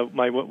just,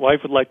 my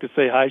wife would like to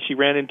say hi. She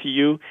ran into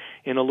you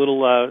in a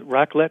little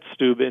raclette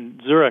stube in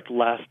Zurich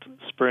last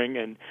spring,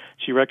 and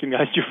she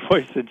recognized your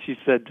voice, and she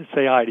said to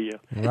say hi to you.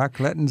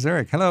 Raclette in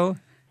Zurich. Hello.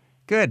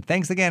 Good.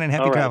 Thanks again, and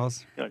happy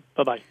travels.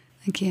 Bye-bye.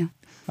 Thank you.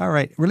 All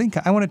right.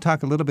 Relinka, I want to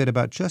talk a little bit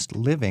about just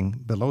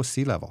living below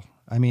sea level.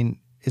 I mean,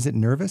 is it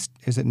nervous?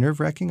 Is it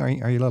nerve-wracking? Are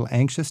you a little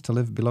anxious to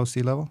live below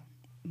sea level?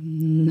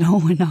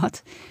 No, we're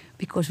not,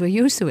 because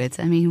we're used to it.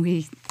 I mean,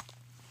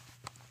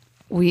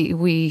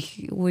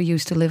 we're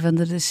used to live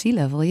under the sea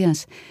level,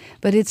 yes.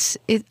 But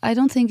I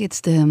don't think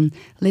it's the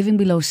living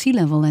below sea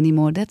level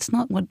anymore. That's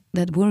not what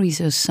that worries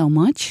us so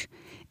much.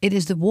 It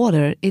is the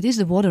water. It is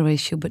the water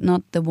issue, but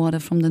not the water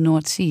from the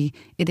North Sea.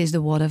 It is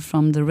the water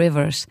from the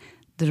rivers.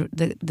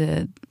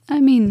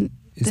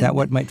 Is that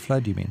what might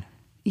flood, you mean?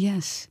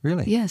 Yes.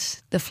 Really?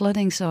 Yes. The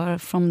floodings are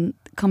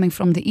coming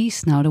from the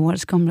east now. The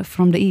water's coming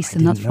from the east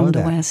and not from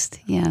the west.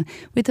 Yeah.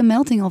 With the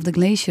melting of the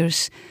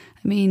glaciers,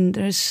 I mean,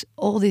 there's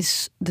all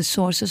the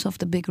sources of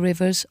the big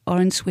rivers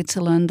are in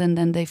Switzerland, and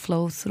then they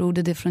flow through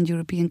the different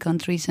European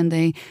countries, and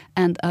they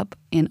end up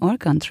in our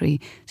country.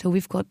 So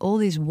we've got all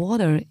this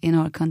water in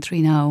our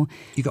country now.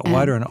 You got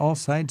water on all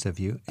sides of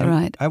you. And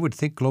right. I would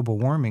think global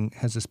warming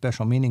has a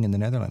special meaning in the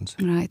Netherlands.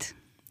 Right.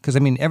 Because, I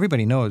mean,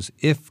 everybody knows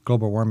if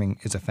global warming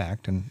is a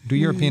fact. And do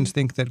Europeans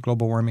think that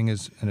global warming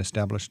is an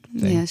established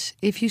thing? Yes.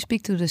 If you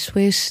speak to the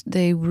Swiss,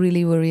 they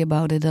really worry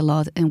about it a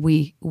lot, and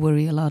we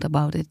worry a lot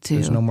about it too.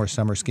 There's no more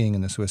summer skiing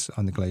in the Swiss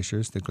on the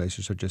glaciers. The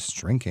glaciers are just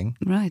shrinking.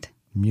 Right.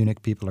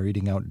 Munich people are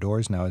eating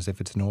outdoors now as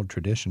if it's an old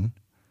tradition.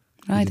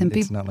 Right. And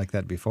it's not like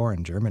that before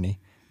in Germany.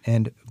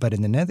 But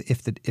in the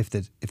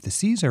if the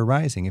seas are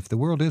rising, if the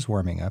world is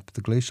warming up,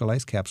 the glacial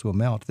ice caps will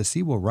melt. The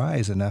sea will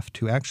rise enough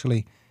to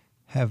actually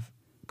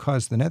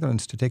cause the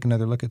Netherlands to take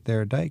another look at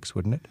their dikes,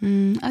 wouldn't it?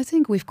 I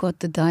think we've got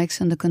the dikes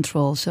under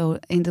control. So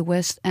in the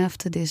West,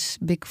 after this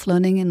big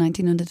flooding in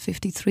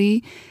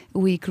 1953,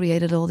 we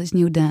created all these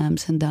new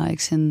dams and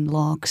dikes and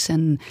locks,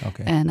 and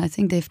I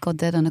think they've got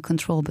that under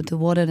control. But the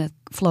water that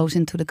flows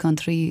into the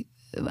country,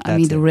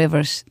 the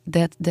rivers,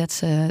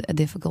 that's a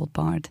difficult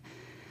part.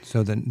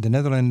 So the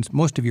Netherlands,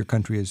 most of your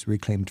country is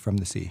reclaimed from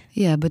the sea.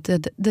 Yeah, but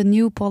the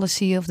new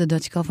policy of the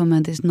Dutch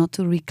government is not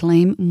to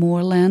reclaim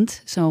more land.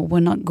 So we're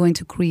not going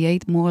to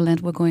create more land.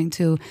 We're going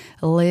to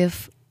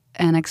live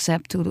and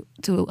accept to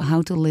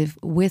how to live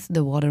with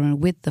the water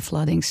and with the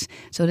floodings.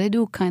 So they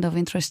do kind of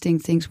interesting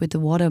things with the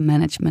water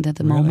management at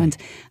the moment.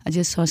 I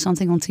just saw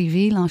something on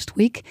TV last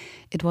week.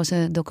 It was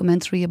a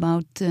documentary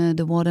about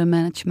the water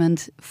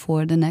management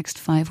for the next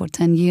 5 or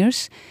 10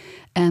 years.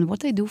 And what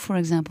they do, for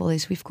example,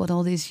 is we've got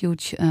all these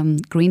huge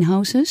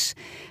greenhouses,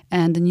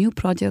 and the new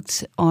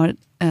projects are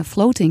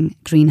floating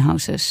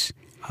greenhouses.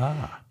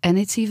 And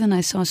it's even,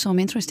 I saw some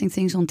interesting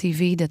things on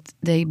TV that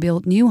they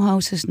build new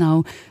houses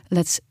now.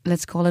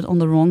 Let's call it on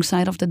the wrong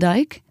side of the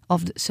dike.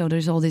 So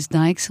there's all these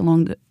dikes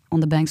on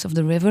the banks of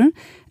the river,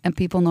 and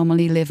people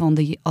normally live on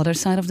the other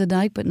side of the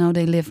dike, but now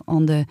they live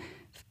on the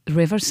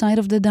river side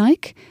of the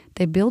dike.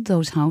 They build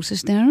those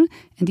houses there,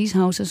 and these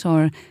houses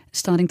are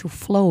starting to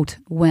float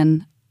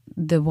when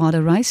the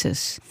water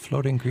rises.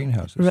 Floating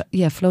greenhouses.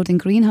 Floating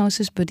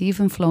greenhouses, but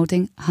even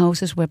floating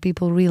houses where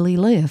people really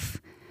live.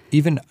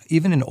 Even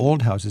in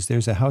old houses,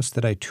 there's a house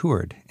that I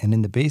toured, and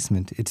in the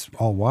basement, it's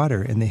all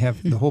water, and they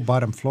have the whole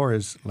bottom floor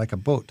is like a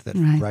boat that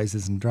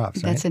rises and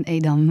drops. That's right? in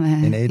Edam.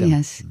 In Edam,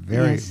 yes.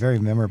 Very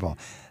memorable.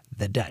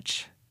 The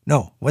Dutch.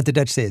 No, what the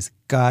Dutch say is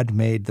God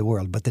made the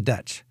world, but the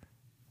Dutch,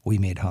 we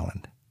made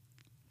Holland.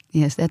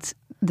 Yes, that's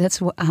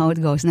how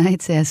it goes. Now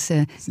it says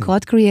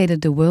God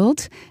created the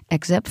world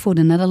except for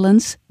the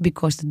Netherlands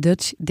because the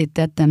Dutch did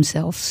that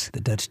themselves.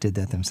 The Dutch did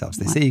that themselves.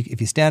 They say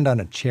if you stand on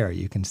a chair,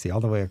 you can see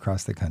all the way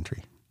across the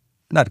country.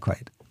 Not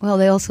quite. Well,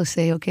 they also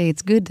say, okay,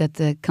 it's good that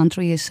the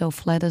country is so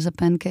flat as a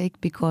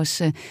pancake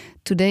because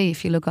today,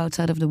 if you look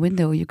outside of the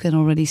window, you can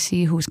already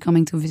see who's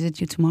coming to visit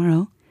you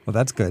tomorrow. Well,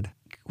 that's good.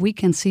 We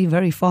can see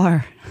very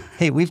far.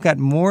 Hey, we've got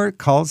more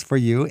calls for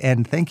you,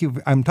 and thank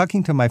you. I'm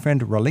talking to my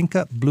friend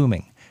Rolinka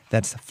Blooming.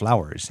 That's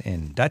flowers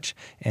in Dutch,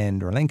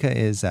 and Rolinka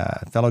is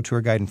a fellow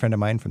tour guide and friend of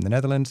mine from the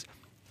Netherlands.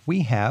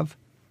 We have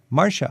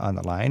Marcia on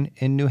the line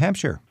in New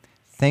Hampshire.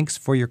 Thanks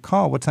for your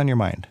call. What's on your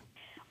mind?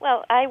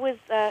 Well, I was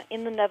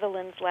in the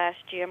Netherlands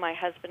last year. My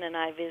husband and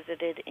I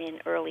visited in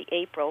early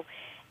April,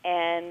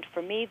 And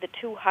for me, the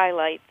two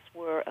highlights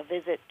were a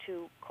visit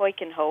to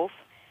Keukenhof,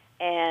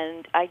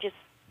 and I just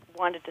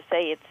wanted to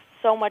say it's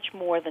so much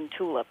more than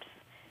tulips.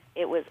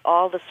 It was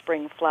all the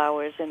spring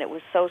flowers, and it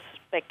was so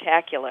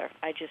spectacular.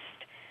 I just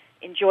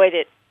enjoyed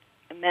it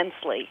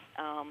immensely.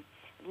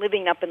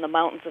 Living up in the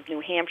mountains of New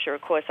Hampshire,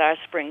 of course, our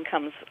spring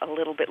comes a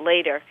little bit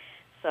later,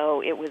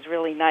 so it was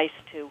really nice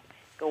to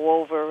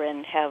go over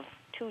and have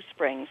two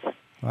springs.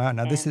 Wow.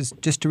 Now, this is,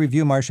 just to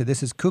review, Marcia,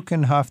 this is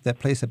Keukenhof, that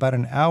place about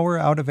an hour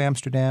out of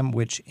Amsterdam,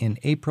 which in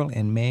April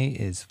and May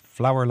is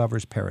flower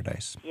lovers'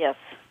 paradise. Yes,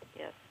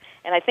 yes.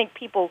 And I think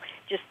people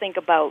just think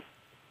about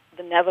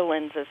the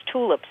Netherlands as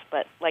tulips,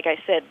 but like I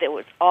said, there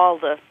was all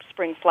the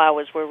spring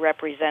flowers were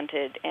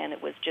represented, and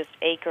it was just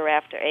acre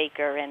after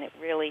acre, and it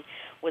really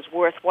was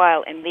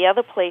worthwhile. And the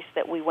other place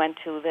that we went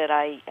to that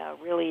I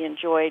really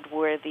enjoyed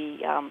were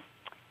the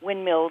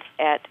windmills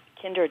at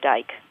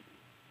Kinderdijk,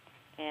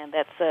 and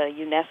that's a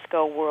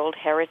UNESCO World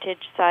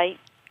Heritage Site.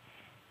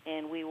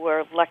 And we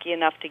were lucky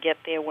enough to get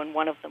there when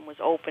one of them was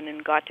open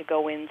and got to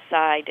go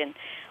inside. And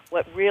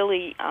what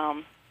really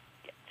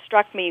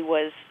struck me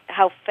was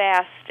how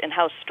fast and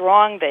how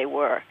strong they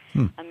were.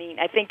 I mean,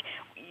 I think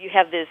you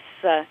have this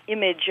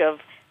image of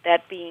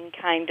that being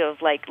kind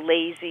of like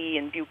lazy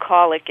and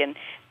bucolic, and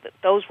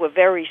those were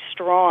very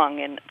strong,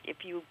 and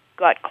if you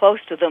got close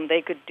to them,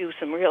 they could do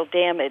some real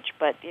damage,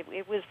 but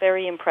it was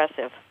very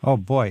impressive. Oh,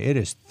 boy, it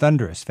is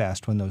thunderous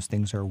fast when those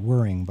things are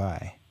whirring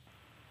by.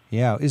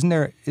 Yeah, aren't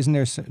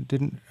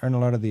a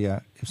lot of the,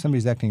 if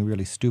somebody's acting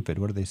really stupid,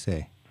 what do they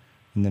say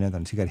in the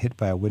Netherlands? He got hit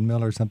by a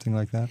windmill or something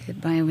like that?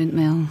 Hit by a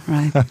windmill,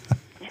 right.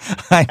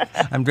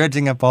 I'm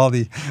dredging up all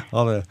the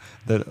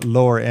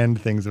lower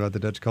end things about the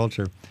Dutch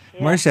culture.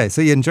 Yeah. Marcia,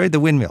 so you enjoyed the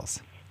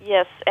windmills?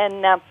 Yes,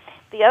 and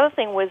the other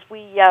thing was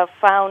we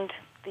found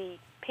the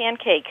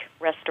pancake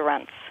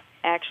restaurants.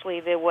 Actually,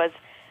 there was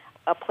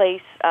a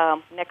place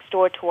next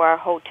door to our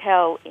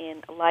hotel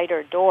in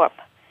Leiderdorp,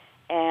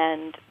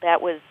 and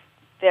that was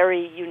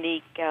very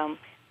unique.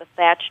 The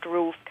thatched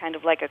roof, kind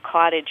of like a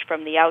cottage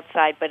from the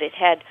outside, but it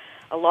had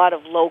a lot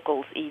of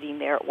locals eating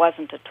there. It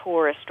wasn't a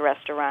tourist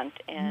restaurant,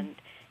 and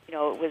it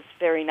was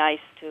very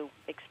nice to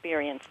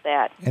experience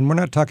that. And we're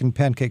not talking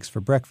pancakes for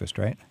breakfast,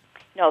 right?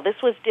 No,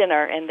 this was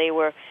dinner, and they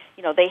were,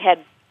 they had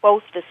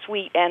both the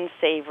sweet and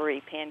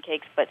savory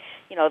pancakes, but,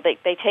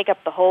 they take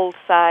up the whole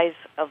size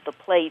of the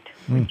plate,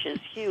 which is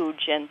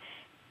huge, and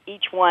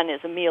each one is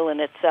a meal in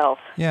itself.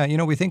 Yeah,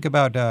 we think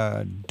about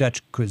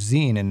Dutch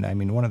cuisine, and I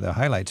mean, one of the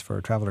highlights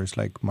for travelers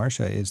like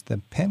Marcia is the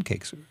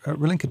pancakes.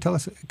 Rolinka, tell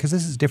us, because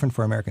this is different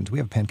for Americans. We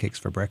have pancakes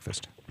for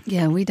breakfast.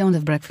 Yeah, we don't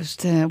have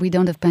breakfast. We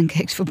don't have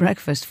pancakes for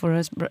breakfast. For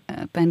us,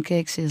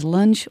 pancakes is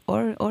lunch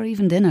or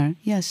even dinner,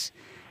 yes.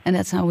 And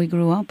that's how we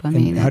grew up. I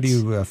mean, how do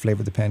you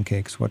flavor the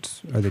pancakes?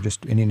 Are there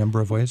just any number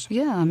of ways?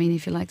 Yeah, I mean,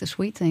 if you like the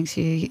sweet things,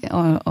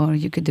 or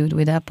you could do it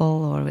with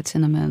apple or with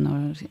cinnamon,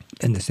 or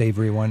and the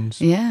savory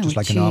ones. Yeah, just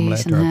like an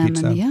omelet or a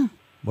pizza. Yeah.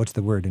 What's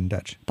the word in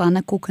Dutch?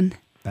 Pannenkoeken.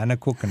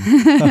 Pannenkoeken.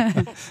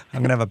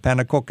 I'm going to have a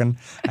pannenkoeken.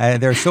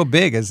 They're so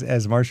big,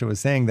 as Marcia was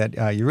saying,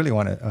 that you really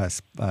want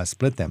to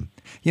split them.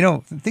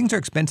 Things are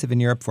expensive in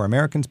Europe for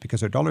Americans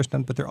because our dollar's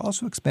done, but they're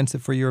also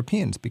expensive for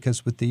Europeans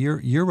because with the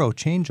euro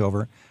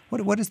changeover,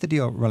 what is the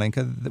deal,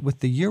 Rolinka?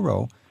 With the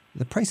euro,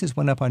 the prices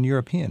went up on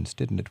Europeans,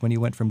 didn't it, when you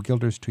went from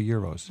guilders to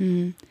euros?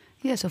 Mm.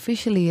 Yes,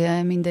 officially,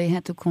 I mean, they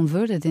had to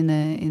convert it in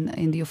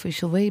the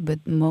official way, but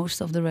most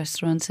of the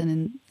restaurants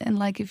and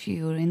like if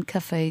you're in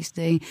cafes,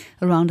 they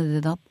rounded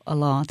it up a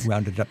lot.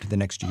 Rounded it up to the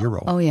next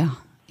euro. Oh, yeah.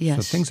 Yes.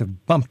 So things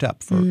have bumped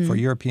up for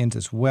Europeans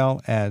as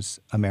well as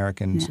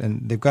Americans. Yeah.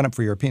 And they've gone up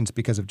for Europeans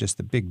because of just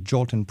the big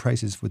jolt in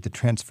prices with the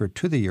transfer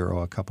to the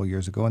euro a couple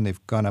years ago. And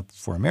they've gone up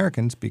for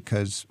Americans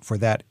because for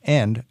that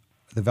end,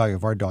 the value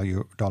of our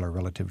dollar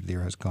relative to the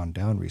euro has gone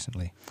down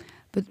recently.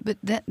 But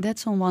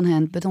that's on one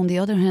hand. But on the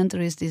other hand,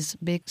 there is this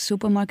big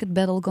supermarket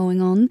battle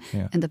going on.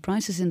 Yeah. And the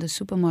prices in the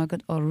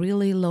supermarket are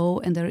really low.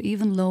 And they're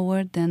even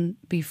lower than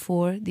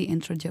before the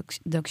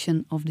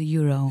introduction of the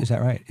euro. Is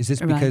that right? Is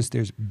this because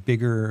there's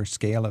bigger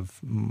scale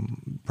of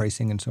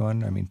pricing and so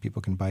on? I mean,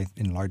 people can buy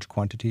in large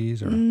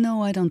quantities? Or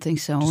no, I don't think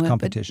so. Just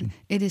competition?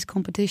 It is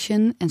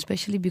competition, and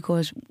especially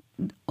because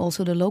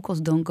also the locals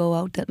don't go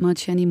out that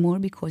much anymore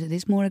because it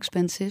is more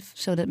expensive.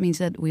 So that means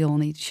that we all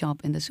need to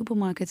shop in the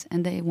supermarkets,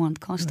 and they want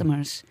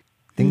customers.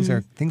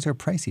 Right. Things are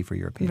pricey for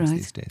Europeans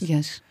these days.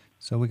 Yes.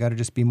 So we got to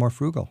just be more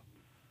frugal.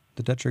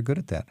 The Dutch are good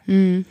at that.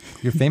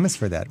 You're famous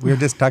for that. We were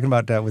just talking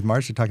about with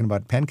Marcia talking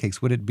about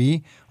pancakes. Would it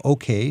be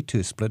okay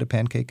to split a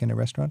pancake in a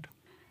restaurant?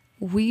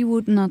 We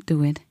would not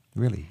do it.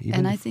 Really?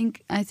 And I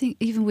think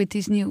even with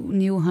these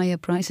new higher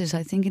prices,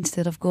 I think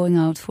instead of going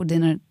out for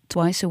dinner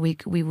twice a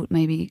week, we would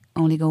maybe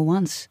only go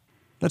once.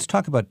 Let's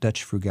talk about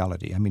Dutch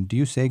frugality. I mean, do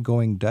you say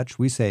going Dutch?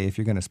 We say if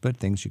you're going to split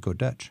things, you go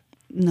Dutch.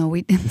 No,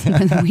 we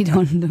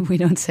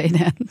don't say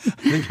that.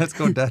 Let's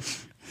go Dutch.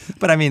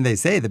 But I mean, they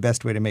say the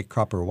best way to make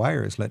copper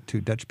wire is let two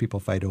Dutch people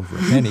fight over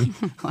a penny.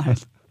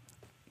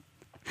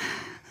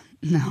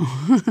 No.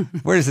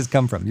 Where does this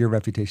come from? Your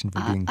reputation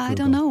for being frugal?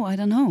 I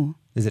don't know.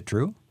 Is it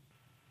true?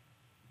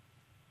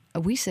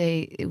 We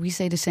say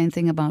the same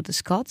thing about the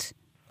Scots.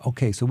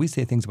 Okay, so we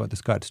say things about the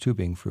Scots too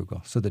being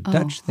frugal. So the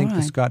Dutch think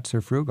the Scots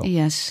are frugal.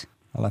 Yes.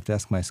 I'll have to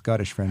ask my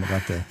Scottish friend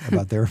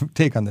about their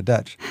take on the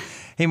Dutch.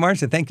 Hey,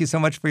 Marcia, thank you so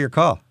much for your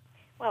call.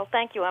 Well,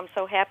 thank you. I'm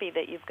so happy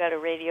that you've got a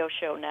radio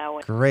show now.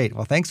 Great.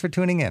 Well, thanks for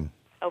tuning in.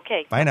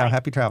 Okay. Bye now.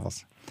 Happy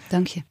travels.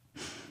 Thank you.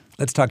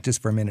 Let's talk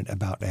just for a minute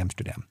about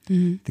Amsterdam,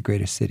 the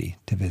greatest city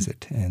to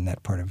visit in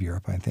that part of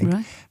Europe, I think.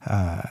 Right.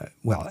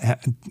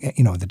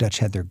 The Dutch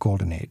had their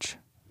golden age.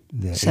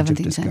 The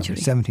 17th century.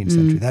 17th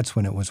century. That's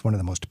when it was one of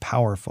the most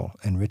powerful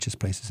and richest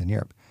places in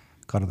Europe.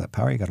 Got all that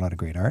power. You got a lot of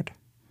great art.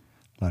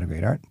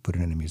 Put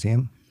it in a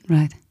museum.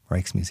 Right.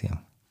 Rijksmuseum.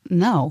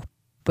 No,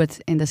 but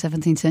in the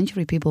 17th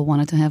century, people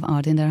wanted to have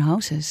art in their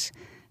houses.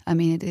 I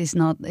mean,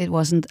 it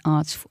wasn't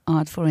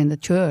art for in the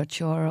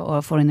church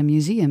or for in a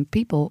museum.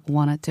 People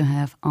wanted to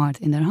have art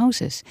in their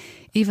houses.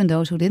 Even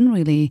those who didn't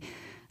really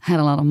had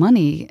a lot of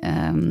money,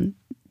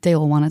 they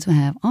all wanted to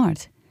have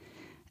art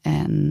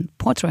and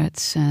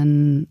portraits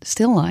and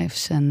still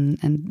lifes,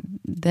 and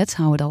that's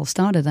how it all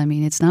started. I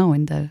mean, it's now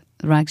in the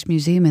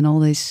Rijksmuseum and all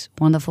these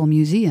wonderful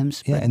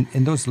museums. Yeah,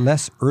 and those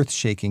less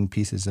earth-shaking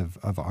pieces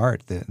of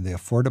art, the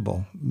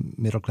affordable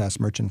middle-class,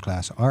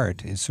 merchant-class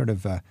art is sort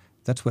of...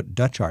 that's what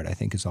Dutch art, I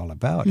think, is all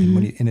about.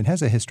 And it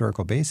has a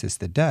historical basis.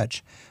 The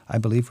Dutch, I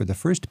believe, were the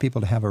first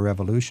people to have a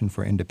revolution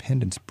for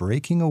independence,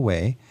 breaking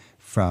away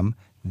from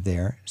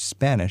their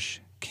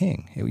Spanish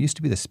king. It used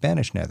to be the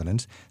Spanish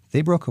Netherlands.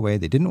 They broke away.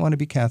 They didn't want to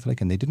be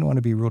Catholic, and they didn't want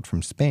to be ruled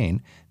from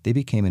Spain. They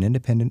became an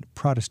independent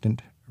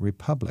Protestant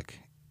republic.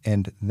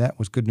 And that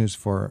was good news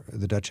for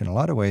the Dutch in a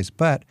lot of ways,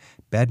 but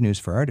bad news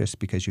for artists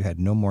because you had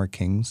no more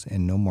kings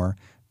and no more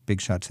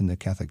big shots in the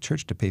Catholic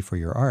Church to pay for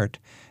your art,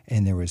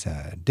 and there was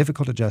a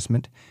difficult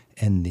adjustment,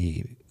 and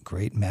the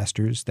great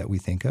masters that we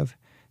think of,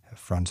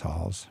 Frans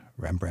Hals,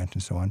 Rembrandt,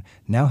 and so on,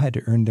 now had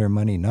to earn their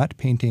money not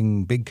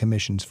painting big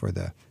commissions for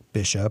the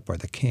bishop or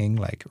the king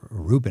like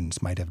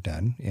Rubens might have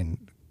done in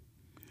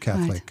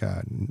Catholic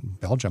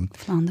Belgium.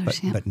 Flanders,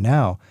 but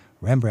now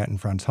Rembrandt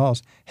and Frans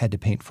Hals had to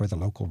paint for the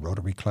local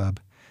Rotary Club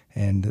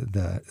and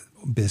the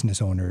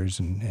business owners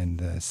and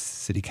the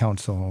city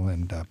council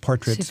and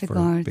portraits Civic for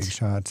art. big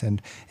shots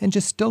and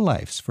just still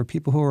lifes for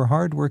people who were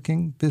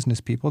hardworking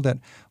business people that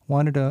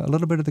wanted a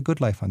little bit of the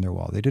good life on their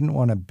wall. They didn't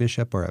want a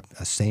bishop or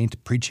a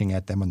saint preaching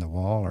at them on the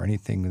wall or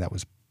anything that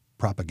was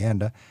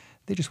propaganda.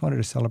 They just wanted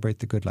to celebrate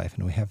the good life.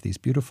 And we have these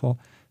beautiful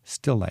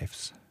still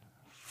lifes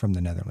from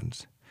the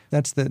Netherlands.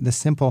 That's the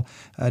simple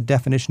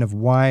definition of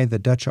why the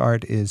Dutch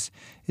art is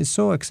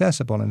so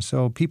accessible and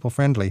so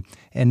people-friendly.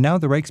 And now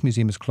the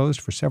Rijksmuseum is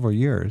closed for several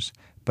years,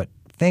 but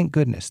thank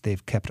goodness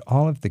they've kept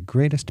all of the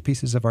greatest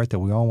pieces of art that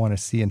we all want to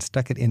see and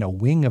stuck it in a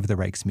wing of the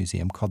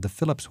Rijksmuseum called the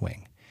Philips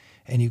Wing.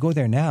 And you go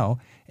there now,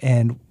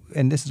 and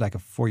this is like a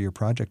 4-year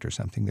project or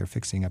something. They're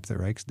fixing up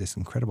the this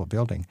incredible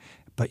building.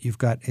 But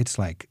it's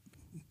like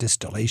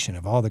distillation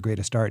of all the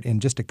greatest art in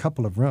just a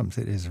couple of rooms.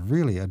 It is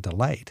really a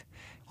delight.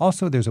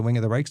 Also, there's a wing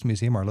of the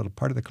Rijksmuseum, our little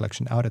part of the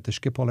collection, out at the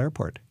Schiphol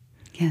airport.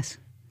 Yes.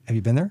 Have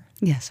you been there?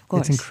 Yes, of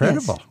course. It's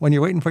incredible. Yes. When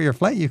you're waiting for your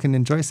flight, you can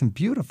enjoy some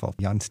beautiful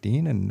Jan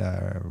Steen and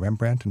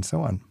Rembrandt and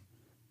so on.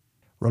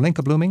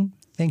 Rolinka Bloeming,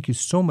 thank you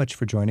so much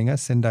for joining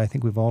us, and I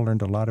think we've all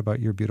learned a lot about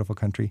your beautiful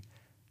country,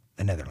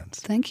 the Netherlands.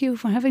 Thank you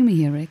for having me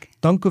here, Rick.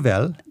 Dank u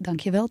wel.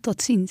 Dank je wel.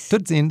 Tot ziens.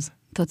 Tot ziens.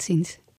 Tot ziens.